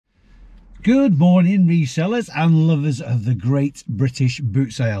Good morning, resellers and lovers of the Great British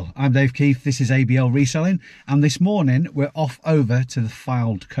Boot Sale. I'm Dave Keith, this is ABL Reselling, and this morning we're off over to the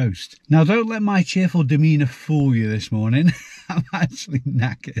Fylde Coast. Now don't let my cheerful demeanour fool you this morning. I'm actually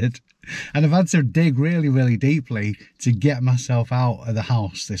knackered and I've had to dig really deeply to get myself out of the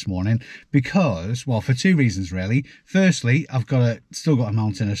house this morning because, well, for two reasons really. Firstly, I've still got a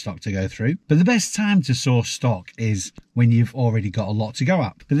mountain of stock to go through, but the best time to source stock is when you've already got a lot to go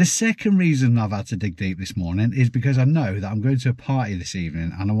at. But the second reason I've had to dig deep this morning is because I know that I'm going to a party this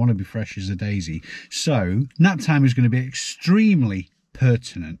evening and I want to be fresh as a daisy. So nap time is going to be extremely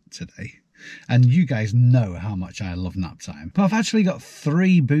pertinent today. And you guys know how much I love nap time. But I've actually got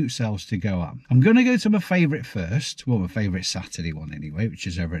 3 boot sales to go at. I'm going to go to my favourite first, well, my favourite Saturday one anyway, which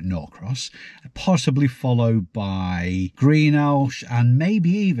is over at Norcross, possibly followed by Greenhouse and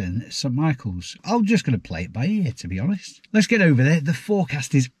maybe even St Michael's. I'm just going to play it by ear, to be honest. Let's get over there. The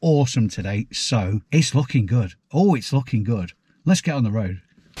forecast is awesome today, so it's looking good. Oh, it's looking good. Let's get on the road.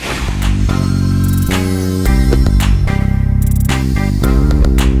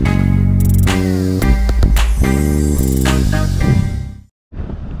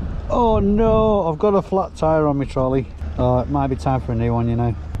 Oh no, I've got a flat tyre on my trolley. Oh, it might be time for a new one, you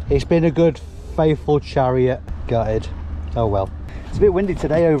know. It's been a good, faithful chariot. Gutted. Oh well. It's a bit windy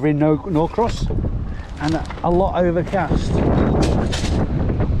today over in Norcross and a lot overcast.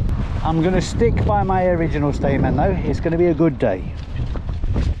 I'm going to stick by my original statement though. It's going to be a good day.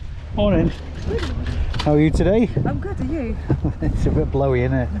 Morning. How are you today? I'm good, are you? It's a bit blowy,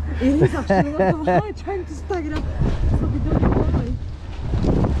 isn't it? It is actually. I'm trying to stag it up.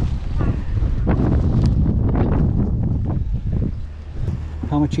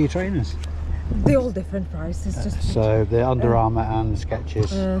 How much are your trainers? They're all different prices. Just so the Under Armour and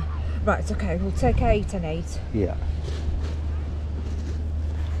Skechers. Right, okay, we'll take 8 and 8. Yeah.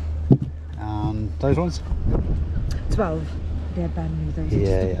 And those ones? 12. They're brand new, those.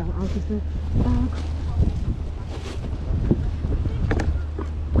 Yeah. I'll give the bag.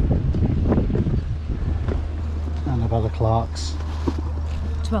 And about the Clarks.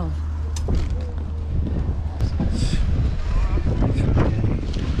 12.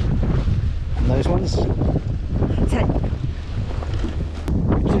 And those ones? 10.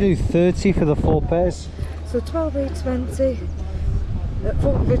 Could you do 30 for the 4 pairs? So 12, 8, 20.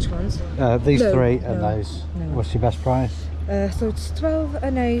 For which ones? These No, 3 and no, those. no. What's your best price? So it's 12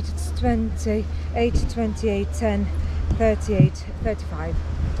 and 8, it's 20, 8, 28, 10, 38, 35.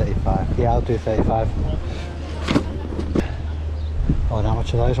 35. Yeah, I'll do 35. Oh, and how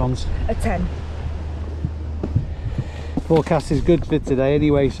much are those ones? 10. Forecast is good for today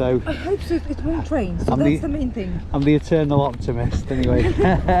anyway, so I hope so. It won't rain, so that's the main thing. I'm the eternal optimist anyway. It's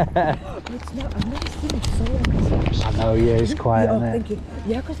not, I've never seen it so long. I know, yeah, it's quiet, Yeah, isn't it? thank you.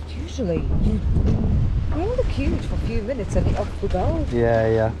 Yeah, because usually you're in the queue for a few minutes and off we go.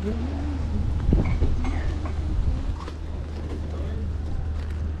 Yeah.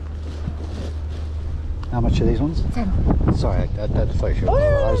 How much are these ones? 10. Sorry, I thought you were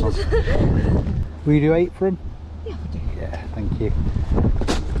those ones. Will you do 8 for them? Yeah, we do. Yeah, thank you.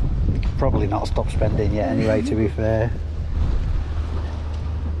 Probably not stop spending yet anyway, to be fair.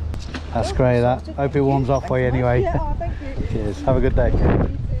 That's great, that. Hope it warms up for you anyway. Yeah, thank you. Cheers, have a good day. Thank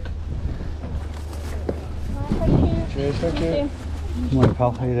you. Cheers, thank you. Morning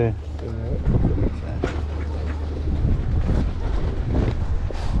pal, how you doing?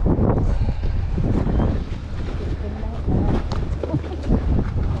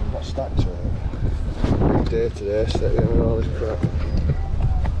 Got stacks of big day today, stepping in with all this crap.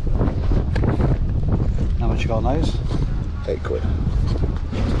 How much you got on those? 8 quid.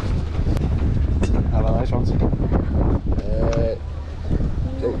 How about those ones? 8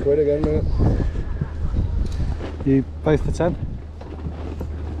 quid again, mate. You both for 10?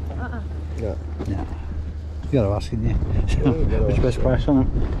 Yeah. Yeah. You gotta ask, didn't you? gotta What's your best price on them?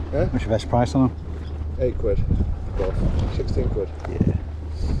 Yeah? What's your best price on them? 8 quid. Both. 16 quid. Yeah.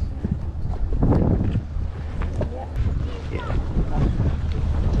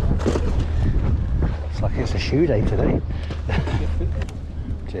 It's like it's a shoe day today.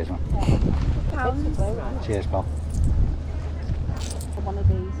 Cheers, man. Pounds. Cheers, pal. For one of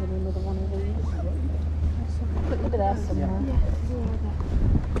these and another one of these. Put them there somewhere.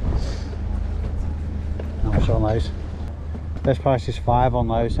 How much on those? Best price is 5 on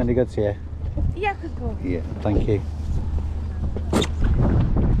those. Any good to you? Yeah, could go. Yeah, thank you.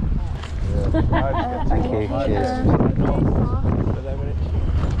 Yeah. Thank you. Cheers.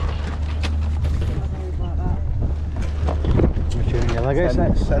 What you doing your Lego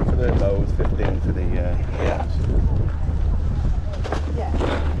sets? 10 for the lows, 15 for the yeah.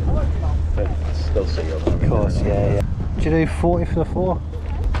 still see you. Of course, yeah, yeah. Do you do 40 for the 4?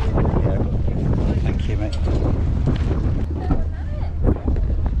 Yeah. Thank you, mate.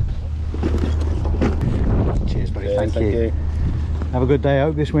 Cheers, buddy. Yeah, thank you. Have a good day. I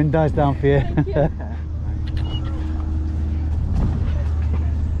hope this wind dies down for you.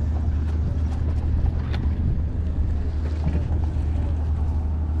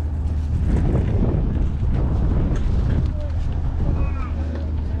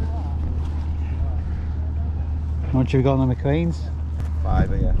 How much have you got on the McQueens?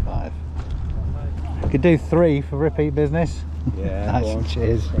 5, yeah. 5. Could do 3 for repeat business. Yeah. Nice one,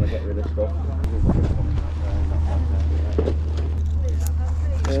 cheers. Trying to get rid of stuff.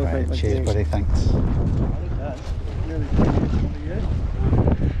 That's great. Cheers, buddy. Thanks.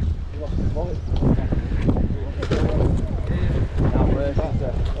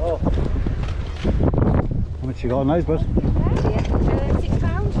 How much you got on those, bud? Yeah, £6.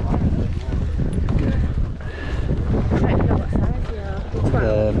 I don't know what size you are.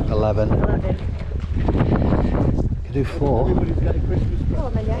 12. 11. 11. Could do 4. Oh,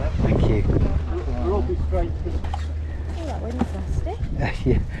 then, yeah. Thank you. Oh, that wind's nasty.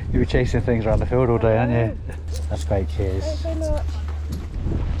 Yeah, you were chasing things around the field all day, aren't you? That's great. Cheers. Thanks so much.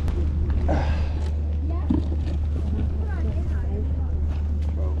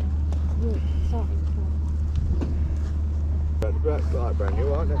 Like brand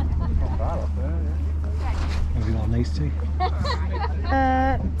new, aren't they? Have you got on these 2?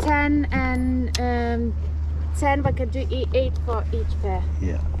 10 and 10, but I could do 8 for each pair.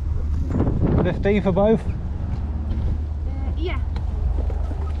 Yeah. 15 for both? Yeah.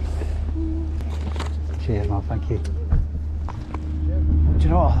 Cheers, man. Thank you. Do you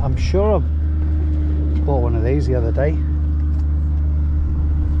know what? I'm sure I bought one of these the other day. Do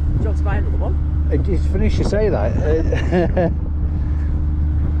you want to buy another one? It's funny you should say that.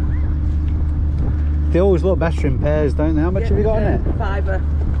 They always look better in pairs, don't they? How much have you got in it?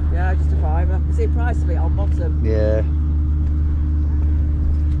 £5. Yeah, just a £5. You see the price of it on bottom. Yeah.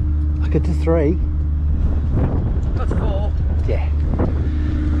 I could do 3. Got to 4. Yeah.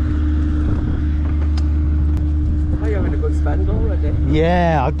 Oh, you're having a good spend already.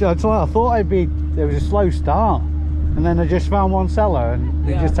 Yeah, I thought there was a slow start. And then I just found one seller and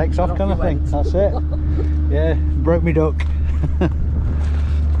it Yeah, just takes off and kind off of you thing. went. That's it. Yeah, broke me duck.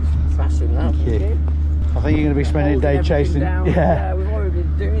 Smashing that. Thank you. I think you're going to be spending the day Holding everything chasing. down. Yeah, we've already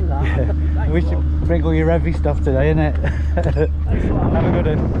been doing that. Yeah. Thanks, We should love. bring all your heavy stuff today, innit? Thanks a lot. Have a good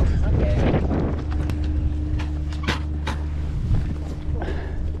one. Okay.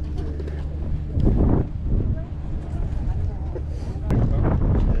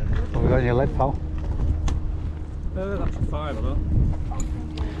 What have we got in your lid, pal? That's a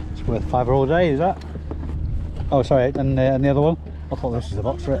 £5, It's worth £5 all day, is that? Oh, sorry, and the other one? I thought this was the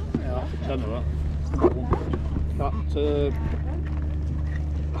box for it. yeah, that's a tenner, that.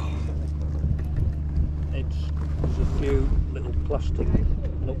 There's a few little plastic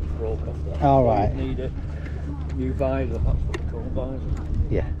nuts broke off there. All right. You need a new visor, that's what they call visor.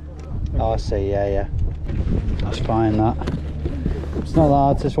 Yeah. Oh, I see, yeah, yeah. That's fine, that. It's not that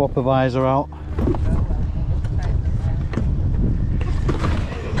hard to swap a visor out.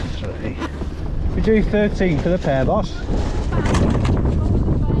 Sorry. We do 13 for the pair, boss.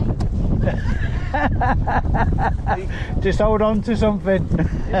 Just hold on to something.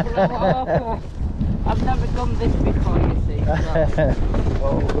 I've never done this before, you see.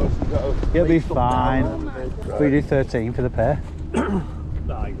 You'll be fine. We do 13 for the pair. There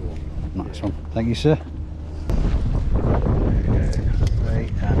you go. Nice one. Thank you, sir. 3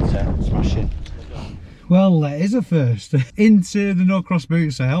 and 10. Smashing. Well, that is a first. Into the Norcross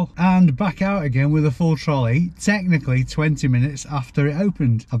boot sale and back out again with a full trolley, technically 20 minutes after it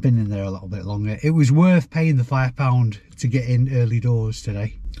opened. I've been in there a little bit longer. It was worth paying the £5 to get in early doors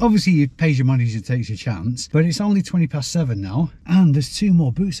today. Obviously you pays your money as it takes your chance, but it's only 7:20 now and there's 2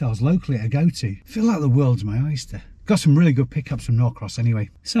 more boot sales locally to go to. I feel like the world's my oyster. Got some really good pickups from Norcross anyway.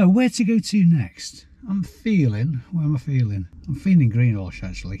 So where to go to next? I'm feeling, what am I feeling? I'm feeling Greenwalsh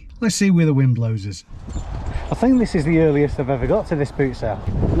actually. Let's see where the wind blows us. I think this is the earliest I've ever got to this boot sale.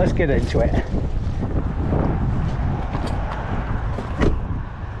 Let's get into it.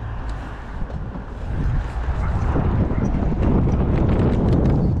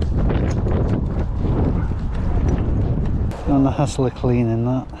 On the hassle of cleaning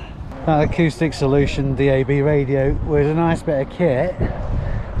that. That acoustic solution DAB radio was a nice bit of kit.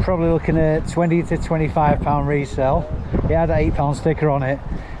 Probably looking at £20 to £25 resale. It had an £8 sticker on it,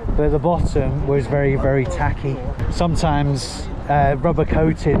 but the bottom was very, very tacky. Sometimes rubber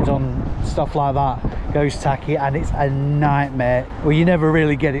coatings on stuff like that goes tacky and it's a nightmare. Well, you never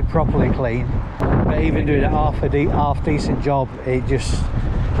really get it properly clean. but even doing a half decent job, it's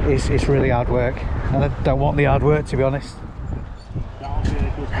really hard work, and I don't want the hard work, to be honest.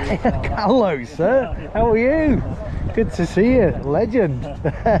 Hello sir, how are you? Good to see you, legend.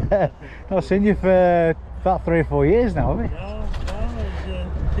 Not seen you for about 3 or 4 years now, haven't we? No,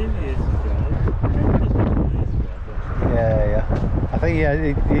 it's 2 years ago. Yeah. I think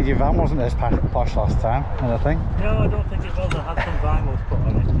your van wasn't as posh last time, I think. No, I don't think it was. I had some vinyls put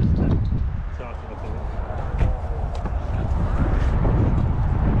on it just to start it up a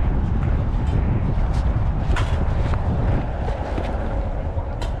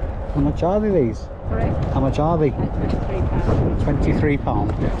How much are they, these? Sorry? How much are they? £23.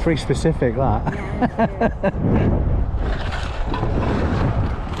 £23. Pretty specific, that.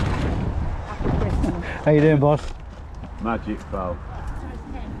 How you doing, boss? Magic, pal.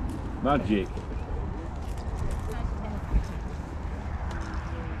 Magic.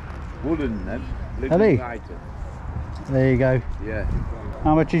 Wooden, then. Are they? Living item. There you go. Yeah.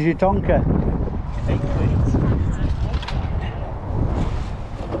 How much is your Tonka?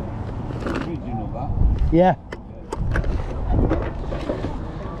 Did you know that? Yeah.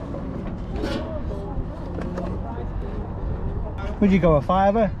 Would you go a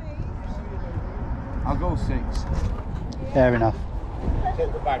fiver? I'll go 6. Fair enough.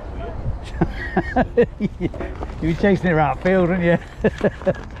 Take the bag for you. You'd be chasing it around field, wouldn't you?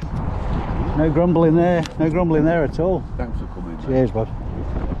 No grumbling there. No grumbling there at all. Thanks for coming, mate. Cheers, bud.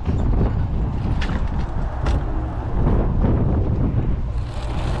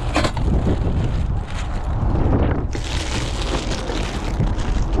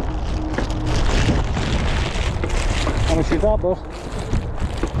 How much is that, boss?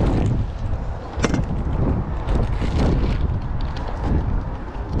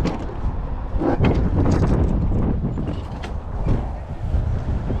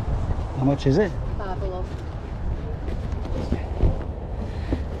 How much is it? Fabulous.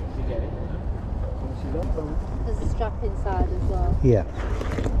 There's a strap inside as well. Yeah.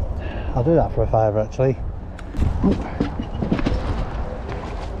 I'll do that for a fiver, actually.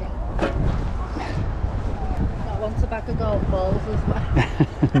 That wants a bag of golf balls as well.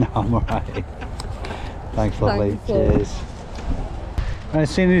 No, I'm alright. Thanks, lovely. Thanks, love. Cheers. As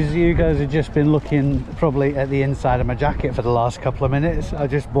soon as you guys have just been looking probably at the inside of my jacket for the last couple of minutes, I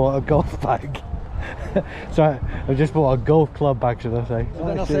just bought a golf bag. So I just bought a golf club bag, should I say? And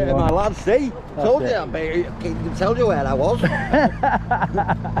then I say to my lad, see, told you, I can tell you where I was.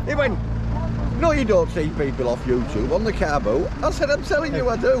 He went, no, you don't see people off YouTube on the car boot. I said, I'm telling you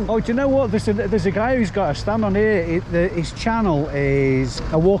I do. Oh, do you know what? There's a guy who's got a stand on here. His channel is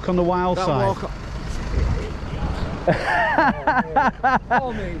A Walk on the Wild Side.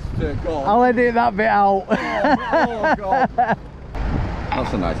 Oh, Mr. God. I'll edit that bit out. Oh, God.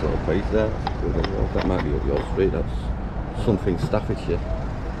 That's a nice little piece there. That might be up your street. That's something Staffordshire.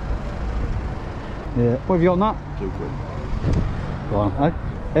 Yeah. What have you got on that? £2. Go on.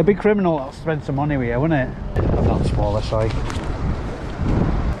 It'd be criminal to spend some money with you, wouldn't it? Not smaller, sorry.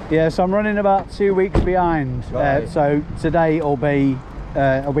 Yeah, so I'm running about 2 weeks behind. Right. So today it'll be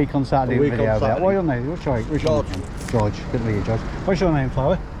a week on Saturday. A week video on about. Saturday. What's your name? What's your George. name? George. Good to meet you, George. What's your name,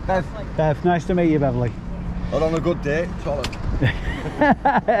 Flower? Bev. Bev. Nice to meet you, Beverly. But on a good day, solid.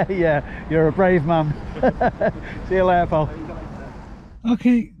 Yeah, you're a brave man. See you later, pal.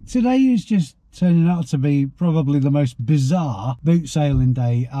 Okay, today is just turning out to be probably the most bizarre boot sailing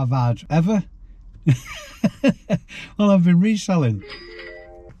day I've had ever. Well, I've been reselling.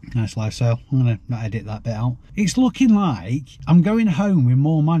 Nice live sale. I'm going to edit that bit out. It's looking like I'm going home with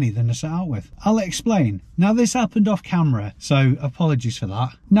more money than I set out with. I'll explain. Now, this happened off camera, so apologies for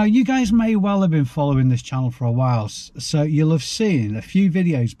that. Now, you guys may well have been following this channel for a while, so you'll have seen a few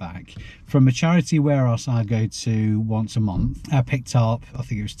videos back from a charity warehouse I go to once a month. I picked up, I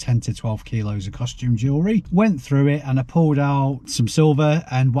think it was 10 to 12 kilos of costume jewellery, went through it, and I pulled out some silver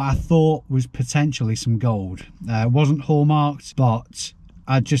and what I thought was potentially some gold. It wasn't hallmarked, but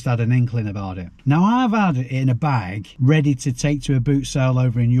I just had an inkling about it. Now, I've had it in a bag ready to take to a boot sale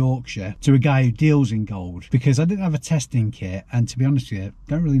over in Yorkshire to a guy who deals in gold, because I didn't have a testing kit, and to be honest with you,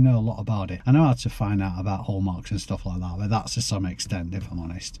 don't really know a lot about it. I know how to find out about hallmarks and stuff like that, but that's to some extent, if I'm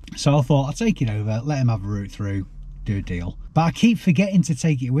honest. So I thought I'd take it over, let him have a route through, do a deal. But I keep forgetting to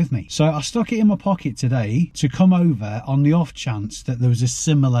take it with me. So I stuck it in my pocket today to come over on the off chance that there was a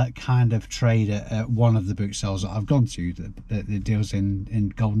similar kind of trade at one of the boot sales that I've gone to that deals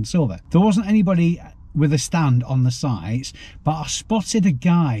in gold and silver. There wasn't anybody with a stand on the sites, but I spotted a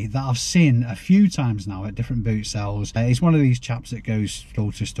guy that I've seen a few times now at different boot sales. He's one of these chaps that goes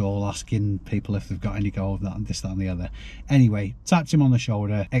stall to stall asking people if they've got any gold, that and this, that and the other. Anyway, tapped him on the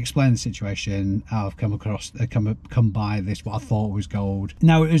shoulder, explained the situation, how I've come across, come by this, what I thought was gold.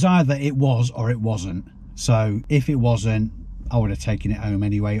 Now, it was either it was or it wasn't. So if it wasn't, I would have taken it home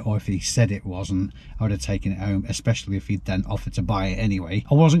anyway, or if he said it wasn't, I would have taken it home, especially if he'd then offered to buy it anyway.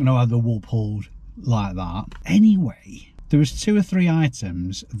 I wasn't going to have the wool pulled like that. Anyway, there was 2 or 3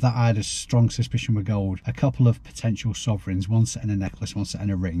 items that I had a strong suspicion were gold. A couple of potential sovereigns, one set in a necklace, one set in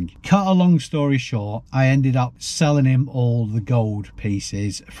a ring. Cut a long story short, I ended up selling him all the gold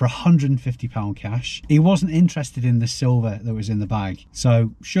pieces for £150 cash. He wasn't interested in the silver that was in the bag.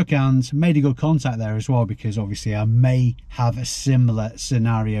 So shook hands, made a good contact there as well, because obviously I may have a similar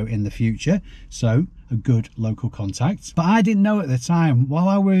scenario in the future. So a good local contact. But I didn't know at the time, while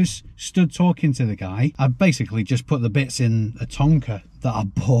I was stood talking to the guy, I basically just put the bits in a Tonka that I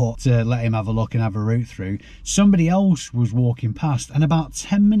bought to let him have a look and have a route through. Somebody else was walking past, and about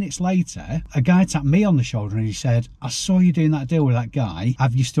 10 minutes later, a guy tapped me on the shoulder and he said, I saw you doing that deal with that guy.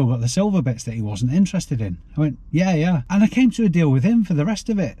 Have you still got the silver bits that he wasn't interested in? I went, yeah. And I came to a deal with him for the rest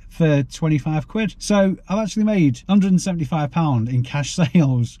of it for 25 quid. So I've actually made £175 in cash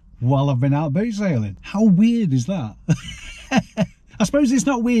sales while I've been out boot sailing. How weird is that? I suppose it's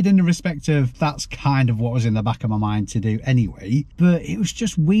not weird in the respect of that's kind of what was in the back of my mind to do anyway, but it was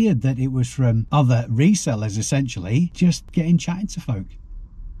just weird that it was from other resellers essentially just getting chatting to folk.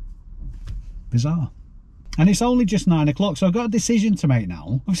 Bizarre. And it's only just 9 o'clock, so I've got a decision to make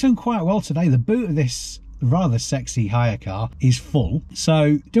now. I've done quite well today. The boot of this rather sexy hire car is full.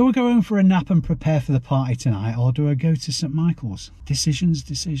 So do I go home for a nap and prepare for the party tonight, or do I go to St Michael's? Decisions.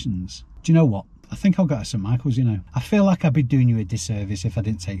 Do you know what? I think I'll go to St Michael's, you know. I feel like I'd be doing you a disservice if I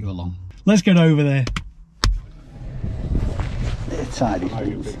didn't take you along. Let's get over there. They're tidy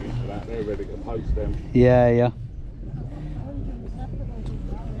things. They're ready to post them. Yeah.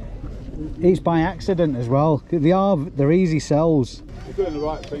 It's by accident as well. They're easy sells. You're doing the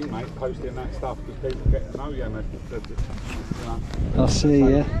right thing, mate, posting that stuff, because people get to know you and I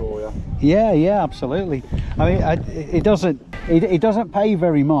see, yeah, absolutely. I mean, it doesn't pay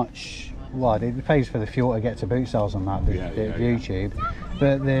very much. Well, it pays for the fuel to get to boot sales on that, YouTube.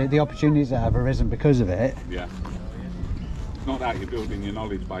 But the opportunities that have arisen because of it. Yeah. It's not that you're building your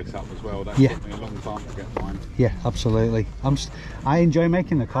knowledge base up as well. That took me a long time to get mine. Yeah, absolutely. I enjoy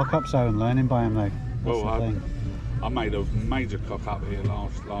making the cock-ups though and learning by them though. That's the thing. I made a major cock up here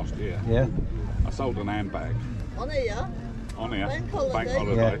last year. Yeah. I sold an handbag. On here? On here. Bank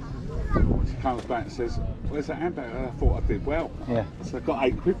holiday. Yeah. She comes back and says, where's that handbag? And I thought I did well. Yeah. So I got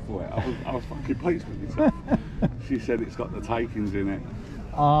 8 quid for it. I was fucking pleased with it. She said it's got the takings in it.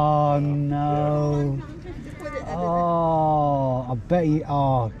 Oh no. Oh, I bet you.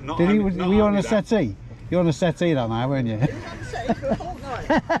 Oh, were you on a settee? You were on a settee that night, weren't you?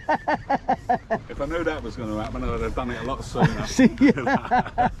 If I knew that was going to happen, I would have done it a lot sooner.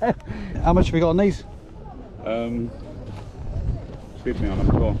 How much have we got on these? Bid me on them,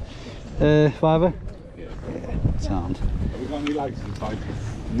 go on. £5. Yeah. Sound. Have we got any laces inside?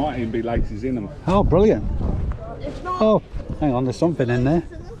 Might even be laces in them. Oh, brilliant. Oh, hang on, there's something in there.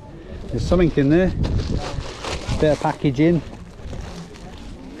 There's something in there. Bit of packaging.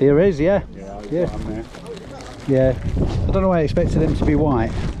 There is, yeah. Yeah. There. Yeah. I don't know why I expected them to be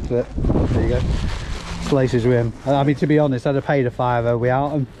white, but there you go. Laces with them. I mean, to be honest, I'd have paid a £5 without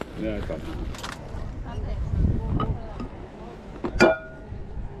them. Yeah, it doesn't matter.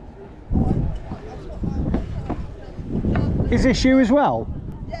 Is this you as well?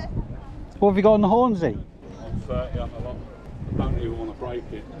 Yeah. What have you got on the Hornsey? I'm 30 on the lot. I don't even want to break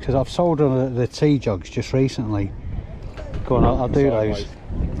it. Because I've sold the tea jugs just recently. Go on, I'll do those.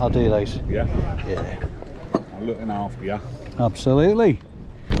 I'll do those. Yeah? Yeah. I'm looking after you. Absolutely.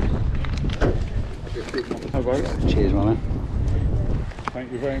 No worries. Cheers, man.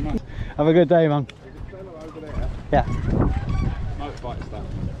 Thank you very much. Have a good day, man. Over there. Yeah. Motorbike stuff.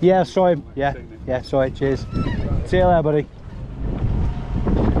 Yeah, saw him. Yeah, saw it. Cheers. See you later, buddy.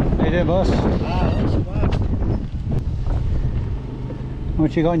 How you doing, boss?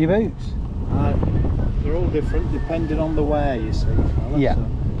 What you got on your boots? They're all different depending on the wear, you see. Yeah. I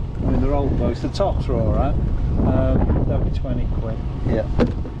mean, they're old boats. The tops are all right. They'll be 20 quid. Yeah.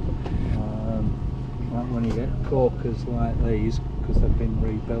 Like when you get corkers like these, because they've been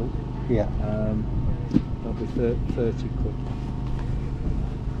rebuilt, Yeah. they'll be 30 quid.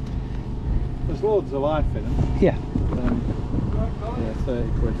 There's loads of life in them. Yeah. Yeah, 30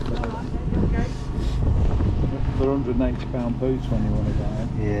 quid. They're £180 boots when you want to buy them.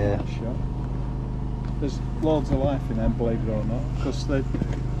 Yeah. Sure. there's loads of life in them, believe it or not, because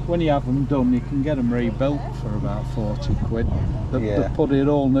when you have them done, you can get them rebuilt for about 40 quid. They put it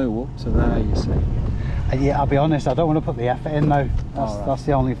all new up to there, you see. Yeah, I'll be honest, I don't want to put the effort in though. That's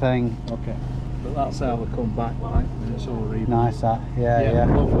the only thing. Okay. But that's how they come back, like, and it's all rebuilt. Nice that, yeah.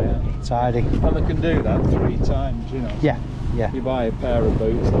 Lovely, tidy. And they can do that 3 times, you know. Yeah. You buy a pair of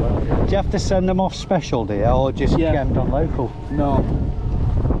boots. Do you have to send them off special, do you, or just get them done local? No.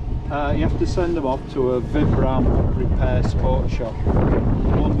 You have to send them off to a Vibram repair sports shop.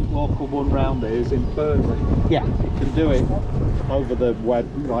 One local one round here is in Burnley. Yeah. You can do it over the web,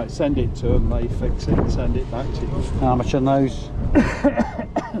 like send it to them, they fix it and send it back to you. How much on those?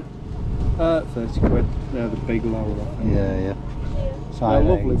 30 quid. They're the big lower, I think. Yeah. They're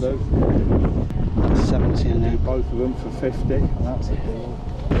lovely boots. 70 and do both of them for 50, and that's a deal.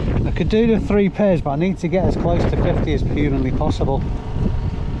 I could do the 3 pairs, but I need to get as close to 50 as humanly possible.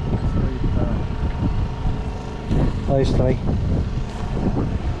 Those 3.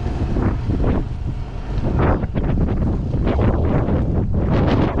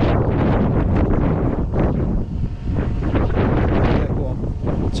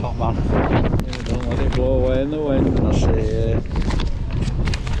 Top man. Don't let it blow away in the wind. That's it.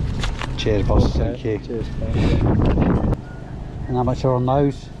 Cheers, boss. Okay. Thank you. Cheers, and how much are on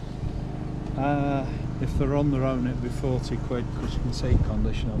those? If they're on their own, it'd be 40 quid because you can see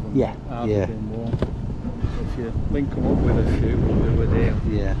condition of them. Yeah. How they've been worn. If you link them up with a few, we'll do a deal.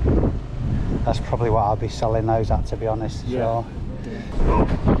 Yeah. That's probably what I'll be selling those at, to be honest. Yeah.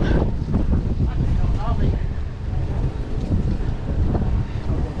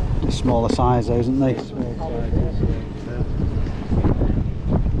 The smaller size, those, isn't they? Small sizes,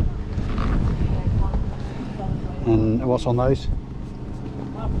 And what's on those?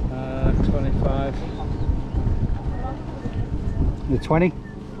 25. The 20?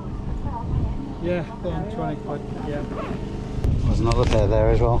 Yeah, 20 quid. Yeah. There's another pair there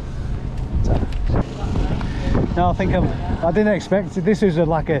as well. No, I think I didn't expect it. This was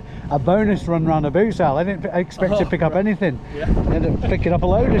like a bonus run round a boot sale. I didn't expect to pick up anything. Yeah. I ended up picking up a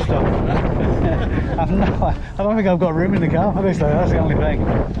load of stuff. I don't think I've got room in the car for this though, that's the only thing.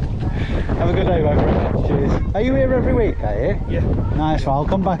 Have a good day, both. Cheers. Are you here every week, are you? Yeah. Nice, well, I'll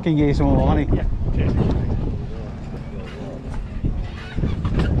come back and give you some more money. Yeah. Cheers.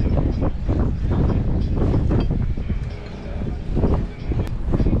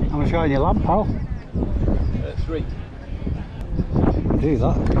 How much you got in your lamp, pal? 3. Do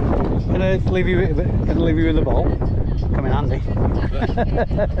that. Can I leave you with the ball? Come in handy.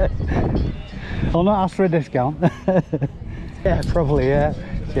 I'll not ask for a discount. Yeah, probably, yeah.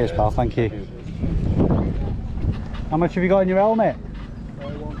 Cheers, pal, thank you. How much have you got in your helmet?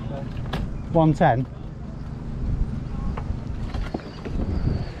 110.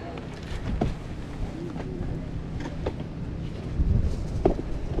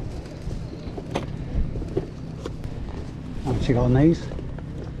 How much you got on these?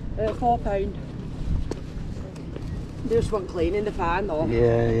 £4. They just want cleaning, they're fine though.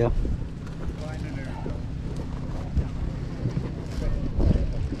 Yeah.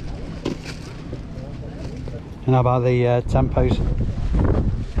 And how about the tempos?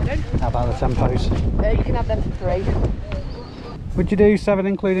 How about the tempos? You can have them for 3. Would you do 7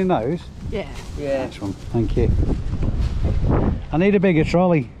 including those? Yeah. Nice one, thank you. I need a bigger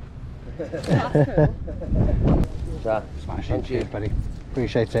trolley. Smashing, cheers buddy.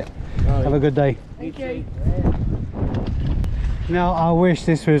 Appreciate it. Have a good day. Thank you. Now I wish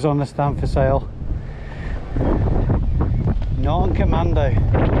this was on the stand for sale. Norton Commando.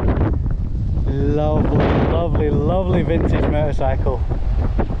 Lovely vintage motorcycle.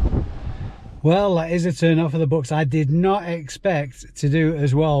 Well, that is a turn up for the books. I did not expect to do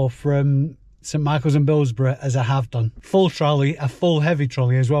as well from St Michael's and Billsborough as I have done. Full trolley, a full heavy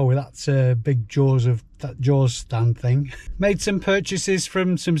trolley as well with that big jaws stand thing. Made some purchases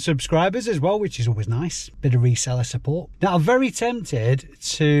from some subscribers as well, which is always nice. Bit of reseller support. Now I'm very tempted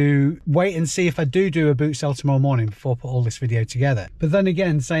to wait and see if I do a boot sale tomorrow morning before I put all this video together. But then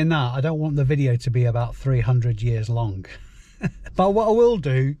again, saying that, I don't want the video to be about 300 years long. But what I will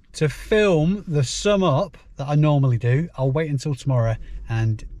do to film the sum up that I normally do, I'll wait until tomorrow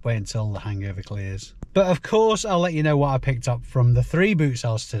and wait until the hangover clears. But of course, I'll let you know what I picked up from the 3 boot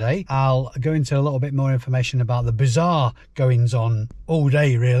sales today. I'll go into a little bit more information about the bizarre goings on all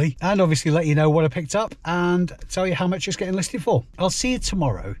day, really. And obviously let you know what I picked up and tell you how much it's getting listed for. I'll see you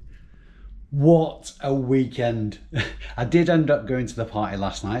tomorrow. What a weekend. I did end up going to the party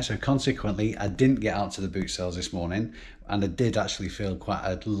last night, so consequently I didn't get out to the boot sales this morning, and I did actually feel quite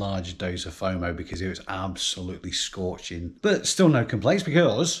a large dose of FOMO because it was absolutely scorching. But still no complaints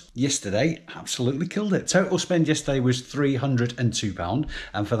because yesterday absolutely killed it. Total spend yesterday was £302,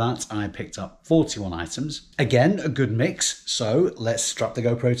 and for that I picked up 41 items. Again, a good mix, so let's strap the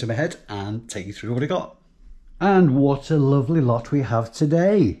GoPro to my head and take you through what I got. And what a lovely lot we have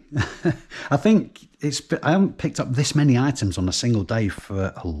today. I think I haven't picked up this many items on a single day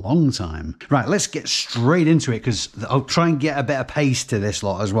for a long time. Right, let's get straight into it because I'll try and get a bit of pace to this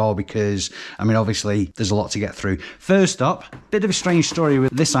lot as well because, I mean, obviously there's a lot to get through. First up, bit of a strange story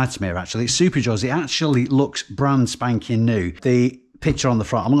with this item here actually. It's Super Jaws. It actually looks brand spanking new. The picture on the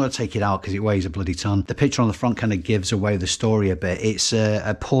front, I'm not going to take it out because it weighs a bloody ton. The picture on the front kind of gives away the story a bit. It's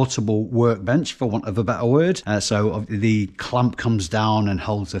a portable workbench, for want of a better word. So the clamp comes down and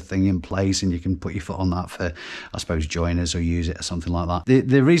holds the thing in place, and you can put your foot on that for, I suppose, joiners or use it or something like that.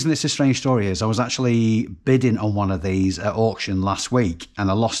 The reason it's a strange story is I was actually bidding on one of these at auction last week, and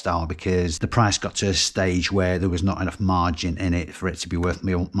I lost out because the price got to a stage where there was not enough margin in it for it to be worth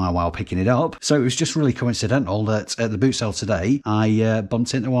my while picking it up. So it was just really coincidental that at the boot sale today, I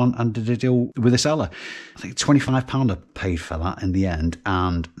bumped into one and did a deal with a seller. I think £25 I paid for that in the end,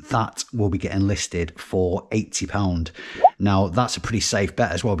 and that will be getting listed for £80. Now that's a pretty safe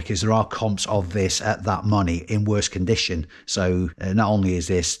bet as well because there are comps of this at that money in worse condition. So not only is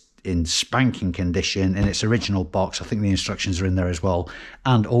this in spanking condition in its original box, I think the instructions are in there as well,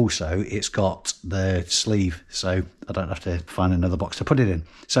 and also it's got the sleeve, so I don't have to find another box to put it in.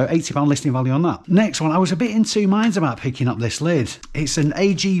 So £80 listing value on that. Next one, I was a bit in two minds about picking up this lid. It's an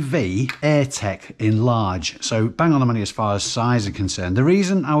AGV AirTech in large, so bang on the money as far as size is concerned. The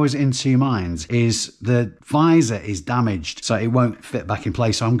reason I was in two minds is the visor is damaged, so it won't fit back in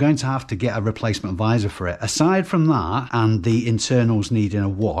place, so I'm going to have to get a replacement visor for it. Aside from that and the internals needing a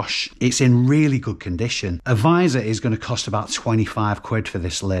wash, it's in really good condition. A visor is going to cost about 25 quid for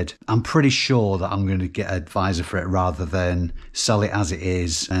this lid. I'm pretty sure that I'm going to get a visor for it rather than sell it as it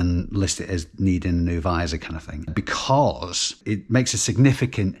is and list it as needing a new visor kind of thing, because it makes a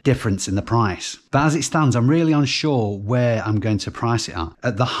significant difference in the price. But as it stands, I'm really unsure where I'm going to price it at.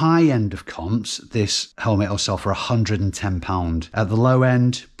 At the high end of comps, this helmet will sell for £110. At the low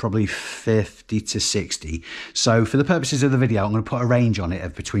end, probably 50 to 60. So for the purposes of the video, I'm going to put a range on it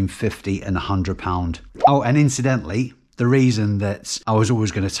of between 50 and £100. Oh, and incidentally, the reason that I was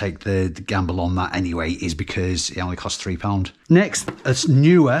always going to take the gamble on that anyway is because it only costs £3. Next, a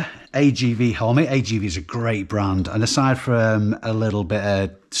newer AGV helmet. AGV is a great brand, and aside from a little bit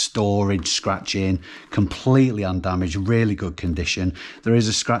of storage scratching, completely undamaged, really good condition. There is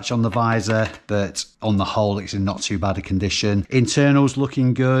a scratch on the visor, but on the whole it's in not too bad a condition. Internals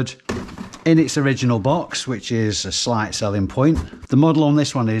looking good in its original box, which is a slight selling point. The model on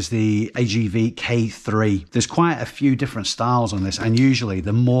this one is the AGV K3. There's quite a few different styles on this, and usually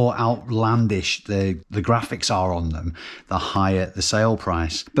the more outlandish the graphics are on them, the higher the sale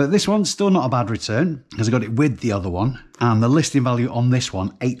price. But this one's still not a bad return because I got it with the other one, and the listing value on this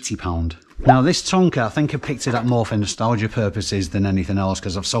one, £80. Now this Tonka, I think I picked it up more for nostalgia purposes than anything else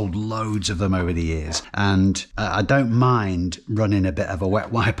because I've sold loads of them over the years, and I don't mind running a bit of a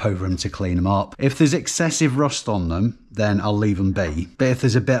wet wipe over them to clean them up. If there's excessive rust on them, then I'll leave them be. But if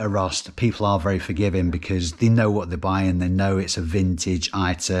there's a bit of rust, people are very forgiving because they know what they're buying, they know it's a vintage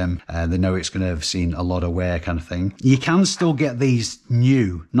item, they know it's going to have seen a lot of wear kind of thing. You can still get these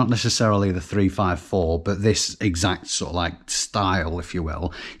new, not necessarily the 354, but this exact sort of like style, if you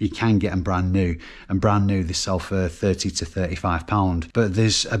will. You can get them brand new, and brand new they sell for £30 to £35. But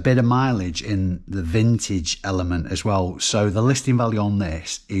there's a bit of mileage in the vintage element as well, so the listing value on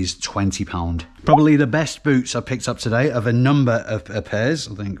this is £20. Probably the best boots I picked up today of a number of pairs.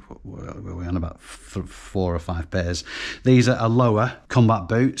 I think we're on about 4 or 5 pairs. These are lower combat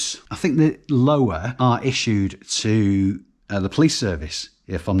boots. I think the lower are issued to the police service,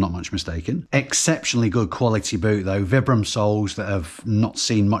 if I'm not much mistaken. Exceptionally good quality boot though, Vibram soles that have not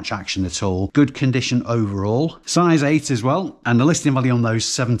seen much action at all. Good condition overall. Size 8 as well, and the listing value on those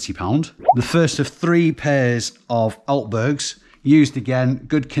 £70. The first of 3 pairs of Altbergs. Used again,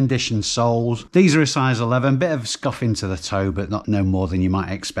 good condition soles. These are a size 11, bit of scuff into the toe, but no more than you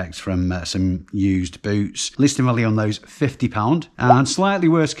might expect from some used boots. Listing value on those £50. And slightly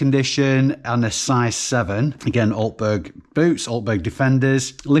worse condition and a size 7. Again, Altberg boots, Altberg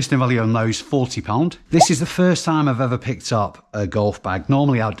Defenders. Listing value on those £40. This is the first time I've ever picked up a golf bag.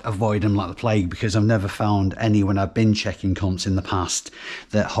 Normally I'd avoid them like the plague because I've never found any when I've been checking comps in the past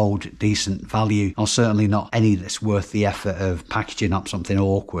that hold decent value, or certainly not any that's worth the effort of packaging up something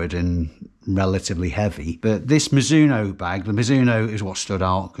awkward and relatively heavy. But this Mizuno bag, the Mizuno is what stood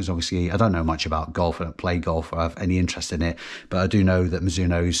out, because obviously I don't know much about golf, I don't play golf or have any interest in it, but I do know that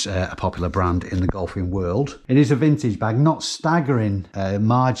Mizuno's a popular brand in the golfing world. It is a vintage bag, not staggering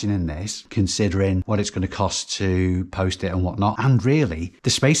margin in this, considering what it's going to cost to post it and whatnot, and really the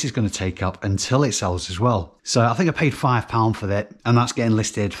space is going to take up until it sells as well. So I think I paid £5 for it, and that's getting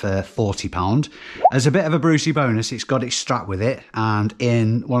listed for £40. As a bit of a Brucey bonus, it's got its strap with it, and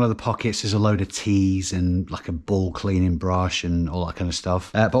in one of the pockets is a load of teas and like a ball cleaning brush and all that kind of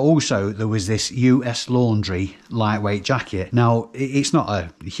stuff. But also there was this US Laundry lightweight jacket. Now it's not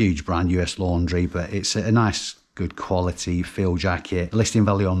a huge brand, US Laundry, but it's a nice good quality field jacket. The listing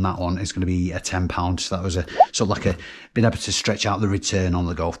value on that one is going to be £10. So that was a sort of like a being able to stretch out the return on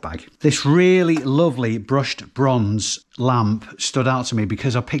the golf bag. This really lovely brushed bronze lamp stood out to me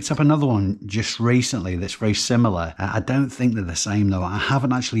because I picked up another one just recently that's very similar. I don't think they're the same though. I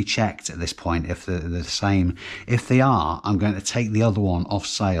haven't actually checked at this point if they're the same. If they are, I'm going to take the other one off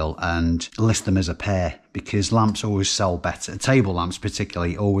sale and list them as a pair, because lamps always sell better. Table lamps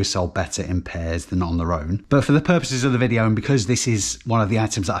particularly always sell better in pairs than on their own. But for the purposes of the video, and because this is one of the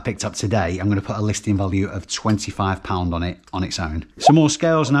items that I picked up today, I'm going to put a listing value of £25 on it on its own. Some more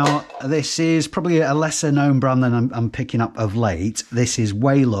scales now. This is probably a lesser known brand than I'm picking up of late. This is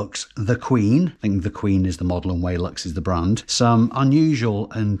Waylux The Queen. I think The Queen is the model and Waylux is the brand. Some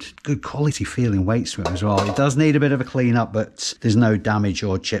unusual and good quality feeling weights to it as well. It does need a bit of a clean up, but there's no damage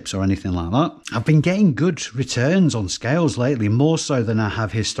or chips or anything like that. I've been getting good returns on scales lately, more so than I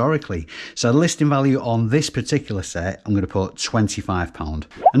have historically. So the listing value on this particular set, I'm going to put £25.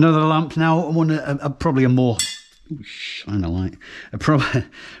 Another lamp now, one probably a more shine a light.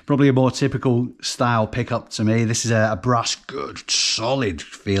 Probably a more typical style pickup to me. This is a brass, good, solid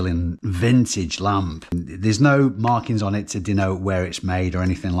feeling vintage lamp. There's no markings on it to denote where it's made or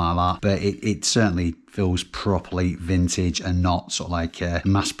anything like that, but it certainly feels properly vintage and not sort of like a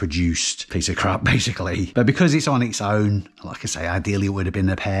mass-produced piece of crap, basically. But because it's on its own, like I say, ideally it would have been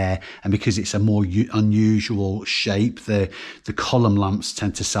a pair, and because it's a more unusual shape, the column lamps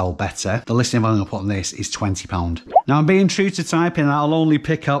tend to sell better. The listing value I'm going to put on this is £20. Now, I'm being true to type in, I'll only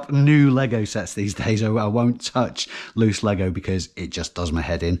pick up new Lego sets these days. I won't touch loose Lego because it just does my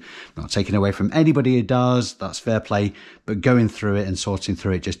head in. I'm not taking away from anybody who does, that's fair play, but going through it and sorting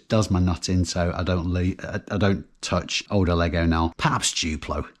through it just does my nut in, so I don't touch older Lego now. Perhaps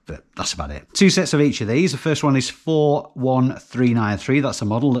Duplo, but that's about it. Two sets of each of these. The first one is 41393. That's a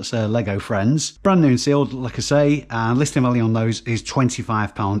model. That's a Lego Friends. Brand new and sealed, like I say, and listing value on those is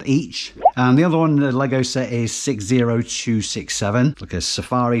 £25 each. And the other one, the Lego set, is 60267. Like a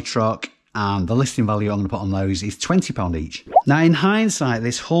safari truck. And the listing value I'm going to put on those is £20 each. Now, in hindsight,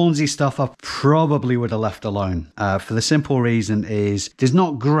 this Hornsey stuff I probably would have left alone. For the simple reason is there's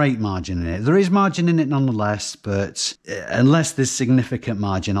not great margin in it. There is margin in it nonetheless, but unless there's significant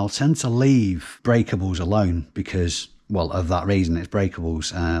margin, I'll tend to leave breakables alone because, well, of that reason, it's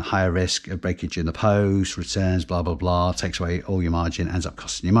breakables. Higher risk of breakage in the post, returns, blah, blah, blah, takes away all your margin, ends up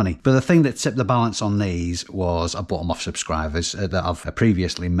costing you money. But the thing that tipped the balance on these was I bought them off subscribers that I've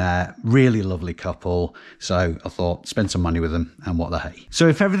previously met. Really lovely couple. So I thought, spend some money with them and what the hey. So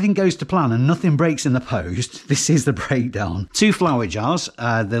if everything goes to plan and nothing breaks in the post, this is the breakdown. 2 flower jars.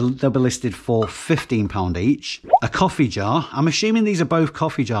 They'll be listed for £15 each. A coffee jar. I'm assuming these are both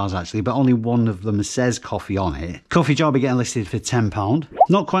coffee jars actually, but only one of them says coffee on it. Coffee jar will be getting listed for £10.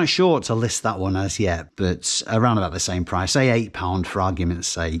 Not quite sure to list that one as yet, but around about the same price, say £8 for argument's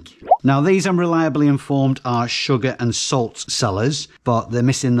sake. Now, these, I'm reliably informed, are sugar and salt sellers, but they're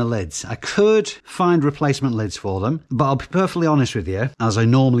missing the lids. I could find replacement lids for them, but I'll be perfectly honest with you, as I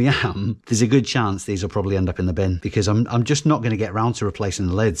normally am, there's a good chance these will probably end up in the bin because I'm just not going to get around to replacing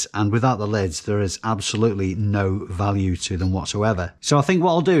the lids, and without the lids, there is absolutely no value to them whatsoever. So I think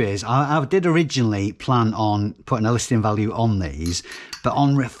what I'll do is, I did originally plan on putting a listing value on these, but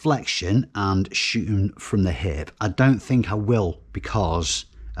on reflection and shooting from the hip, I don't think I will because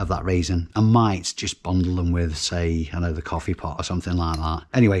of that reason. I might just bundle them with, say, I know, the coffee pot or something like that.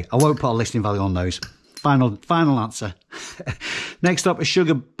 Anyway, I won't put a listing value on those. Final answer. Next up, a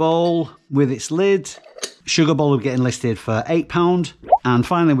sugar bowl with its lid. Sugar bowl will be getting listed for £8. And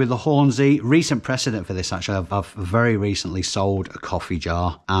finally, with the Hornsey, recent precedent for this actually, I've very recently sold a coffee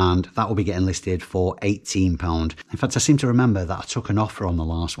jar and that will be getting listed for £18. In fact, I seem to remember that I took an offer on the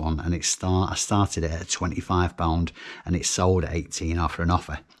last one and I started it at £25 and it sold at £18 after an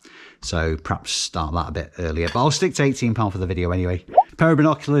offer. So perhaps start that a bit earlier, but I'll stick to £18 for the video anyway. A pair of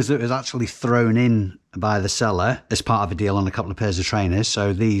binoculars that was actually thrown in by the seller as part of a deal on a couple of pairs of trainers,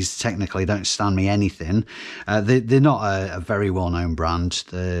 so these technically don't stand me anything. They're not a very well-known brand.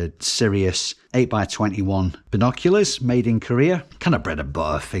 The Sirius 8x21 binoculars made in Korea, kind of bread and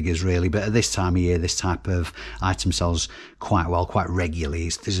butter figures really, but at this time of year this type of item sells quite well, quite regularly.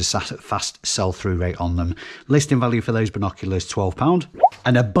 There's a fast sell-through rate on them. Listing value for those binoculars, £12.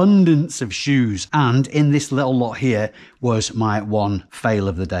 An abundance of shoes, and in this little lot here was my one fail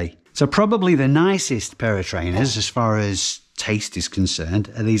of the day. So probably the nicest pair of trainers as far as taste is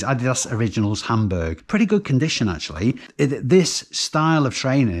concerned are these Adidas Originals Hamburg. Pretty good condition actually. This style of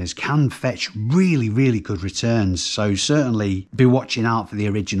trainers can fetch really, really good returns, so certainly be watching out for the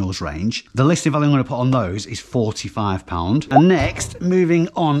Originals range. The listing value I'm going to put on those is £45. And next, moving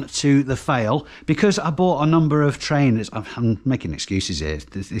on to the fail, because I bought a number of trainers, I'm making excuses here,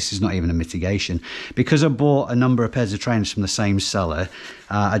 this is not even a mitigation, because I bought a number of pairs of trainers from the same seller,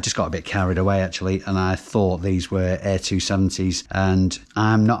 I just got a bit carried away actually, and I thought these were Air 270s, and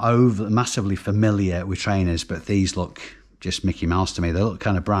I'm not massively familiar with trainers, but these look just Mickey Mouse to me. They look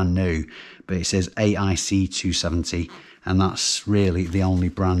kind of brand new, but it says AIC 270, and that's really the only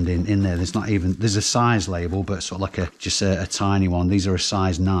brand in there. There's not even, there's a size label, but sort of like just a tiny one. These are a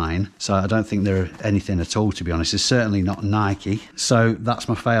size 9, so I don't think they're anything at all, to be honest. It's certainly not Nike, so that's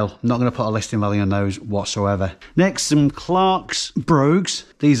my fail. I'm not going to put a listing value on those whatsoever. Next, some Clark's brogues.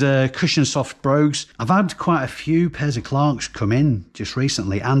 These are cushion soft brogues. I've had quite a few pairs of Clark's come in just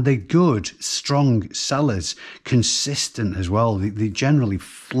recently, and they're good, strong sellers, consistent as well. They generally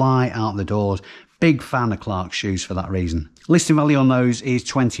fly out the doors. Big fan of Clark's shoes for that reason. Listing value on those is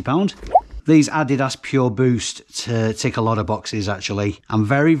 £20. These Adidas Pure Boost to tick a lot of boxes actually. I'm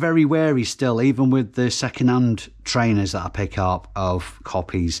very, very wary still, even with the second-hand trainers that I pick up, of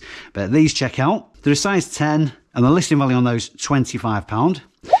copies. But these check out. They're a size 10 and the listing value on those £25.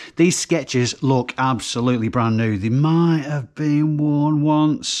 These Skechers look absolutely brand new. They might have been worn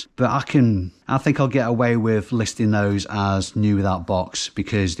once, but I think I'll get away with listing those as new without box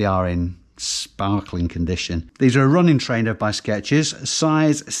because they are in sparkling condition. These are a running trainer by Skechers,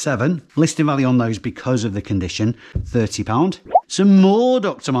 size 7. Listing value on those because of the condition, £30. Some more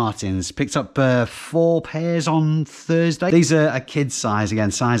Dr. Martens. Picked up 4 pairs on Thursday. These are a kid's size,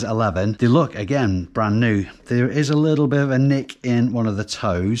 again, size 11. They look, again, brand new. There is a little bit of a nick in one of the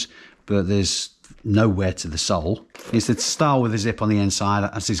toes, but there's nowhere to the sole. It's the style with a zip on the inside,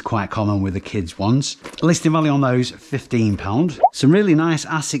 as is quite common with the kids ones. Listing value on those, £15. Some really nice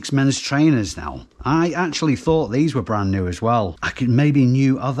Asics men's trainers now. I actually thought these were brand new as well. I could maybe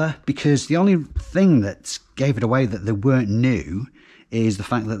knew other, because the only thing that gave it away that they weren't new is the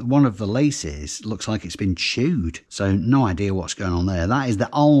fact that one of the laces looks like it's been chewed. So no idea what's going on there. That is the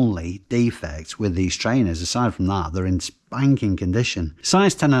only defect with these trainers. Aside from that, they're in spanking condition.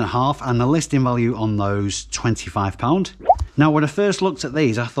 Size 10.5 and the listing value on those £25. Now, when I first looked at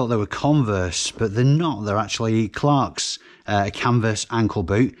these, I thought they were Converse, but they're not. They're actually Clark's canvas ankle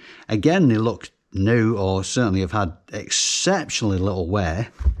boot. Again, they look new, or certainly have had exceptionally little wear.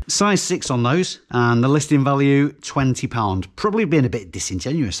 Size 6 on those, and the listing value £20. Probably being a bit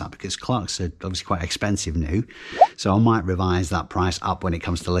disingenuous that, because Clark's are obviously quite expensive new, so I might revise that price up when it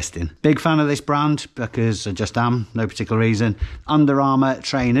comes to listing. Big fan of this brand because I just am, no particular reason. Under Armour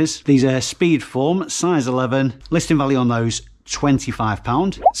trainers. These are Speed Form, size 11. Listing value on those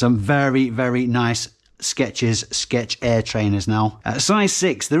 £25. Some very, very nice Skechers Skech Air trainers now. At size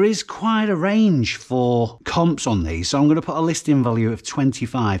 6, there is quite a range for comps on these, so I'm going to put a listing value of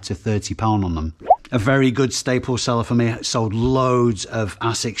 £25 to £30 on them. A very good staple seller for me. Sold loads of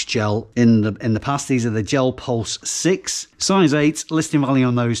Asics gel in the past. These are the Gel Pulse 6. Size 8, listing value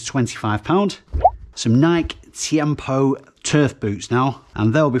on those £25. Some Nike Tiempo turf boots now,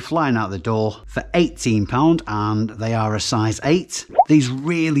 and they'll be flying out the door for £18, and they are a size 8. These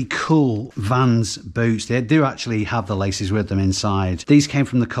really cool Vans boots, they do actually have the laces with them inside. These came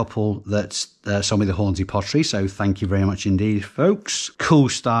from the couple that sold me the Hornsey pottery, so thank you very much indeed, folks. Cool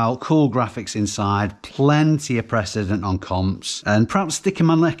style, cool graphics inside, plenty of precedent on comps, and perhaps sticking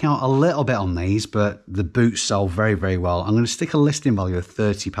my neck out a little bit on these, but the boots sell very, very well. I'm going to stick a listing value of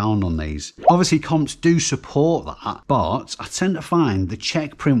 £30 on these. Obviously comps do support that, but I tend to find the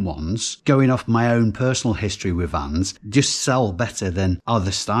check print ones, going off my own personal history with Vans, just sell better than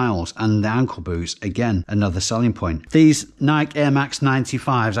other styles. And the ankle boots, again, another selling point. These Nike Air Max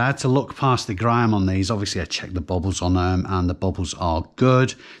 95s, I had to look past the grime on these. Obviously I checked the bubbles on them, and the bubbles are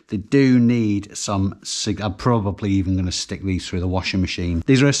good. They do need some, I'm probably even going to stick these through the washing machine.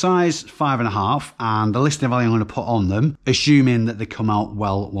 These are a size 5.5, and the listing value I'm going to put on them, assuming that they come out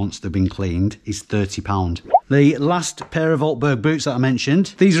well once they've been cleaned, is £30. The last pair of Altberg boots that I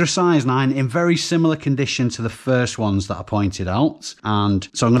mentioned, these are a size 9 in very similar condition to the first ones that I pointed out. And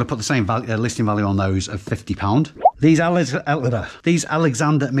so I'm going to put the same listing value on those of £50. These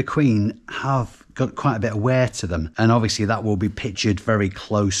Alexander McQueen have got quite a bit of wear to them, and obviously that will be pictured very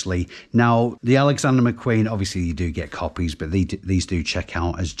closely. Now, the Alexander McQueen, obviously you do get copies, but these do check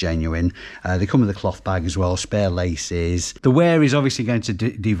out as genuine. They come with a cloth bag as well, spare laces. The wear is obviously going to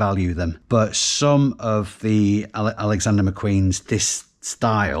devalue them, but some of the Alexander McQueens, this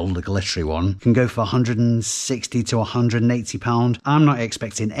style, the glittery one, can go for £160 to £180. I'm not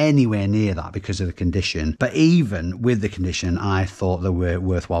expecting anywhere near that because of the condition, but even with the condition, I thought they were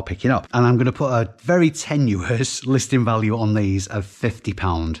worthwhile picking up. And I'm going to put a very tenuous listing value on these of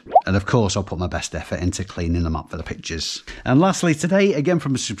 £50. And of course, I'll put my best effort into cleaning them up for the pictures. And lastly, today, again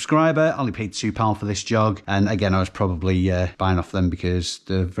from a subscriber, I only paid £2 for this jug. And again, I was probably buying off them because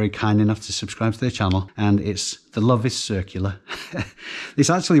they're very kind enough to subscribe to their channel. And it's The Love is Circular. It's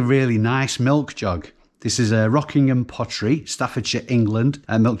actually a really nice milk jug. This is a Rockingham Pottery, Staffordshire, England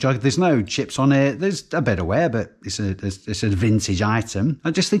milk jug. There's no chips on it. There's a bit of wear, but it's a vintage item.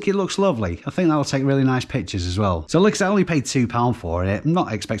 I just think it looks lovely. I think that'll take really nice pictures as well. So look, I only paid £2 for it. I'm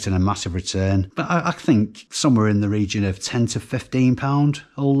not expecting a massive return, but I think somewhere in the region of £10 to £15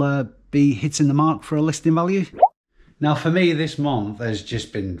 will be hitting the mark for a listing value. Now for me, this month has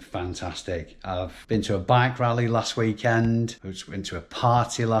just been fantastic. I've been to a bike rally last weekend. I went to a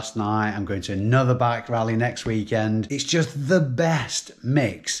party last night. I'm going to another bike rally next weekend. It's just the best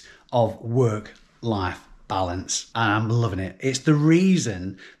mix of work-life balance, and I'm loving it. It's the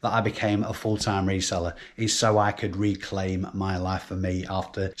reason that I became a full-time reseller, is so I could reclaim my life for me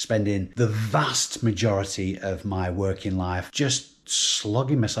after spending the vast majority of my working life just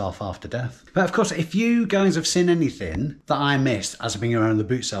slogging myself half to death. But of course, if you guys have seen anything that I missed as I've been around the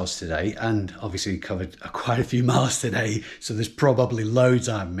boot sales today, and obviously covered quite a few miles today, so there's probably loads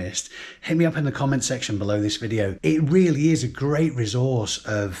I've missed, hit me up in the comment section below this video. It really is a great resource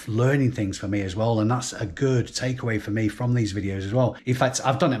of learning things for me as well, and that's a good takeaway for me from these videos as well. In fact,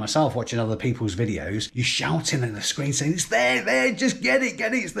 I've done it myself watching other people's videos. You're shouting at the screen saying, it's there, just get it,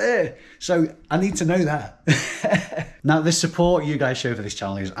 it's there. So I need to know that. Now, the support you guys show for this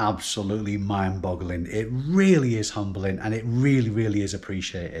channel is absolutely mind-boggling. It really is humbling, and it really is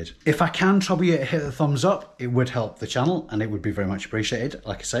appreciated. If I can trouble you to hit the thumbs up, it would help the channel, and it would be very much appreciated,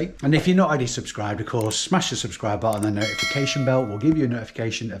 like I say. And if you're not already subscribed, of course, smash the subscribe button and the notification bell will give you a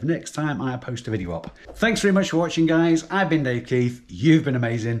notification of next time I post a video up. Thanks very much for watching, guys. I've been Dave Keith. You've been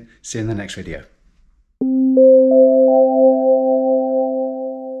amazing. See you in the next video.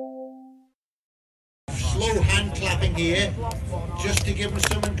 Slow hand clapping here, just to give them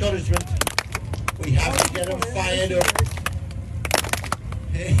some encouragement. We have to get them fired up.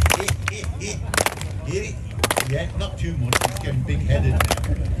 Yeah, not too much. He's getting big-headed now.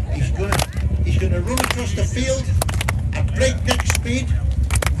 He's gonna run across the field at breakneck speed.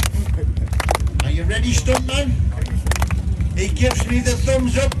 Are you ready, stuntman? He gives me the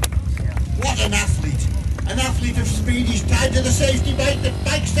thumbs up. What an athlete! An athlete of speed. He's tied to the safety bike. The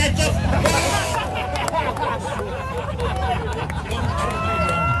bike sets up.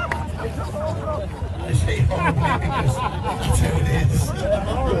 I say probably because that's how it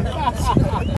is.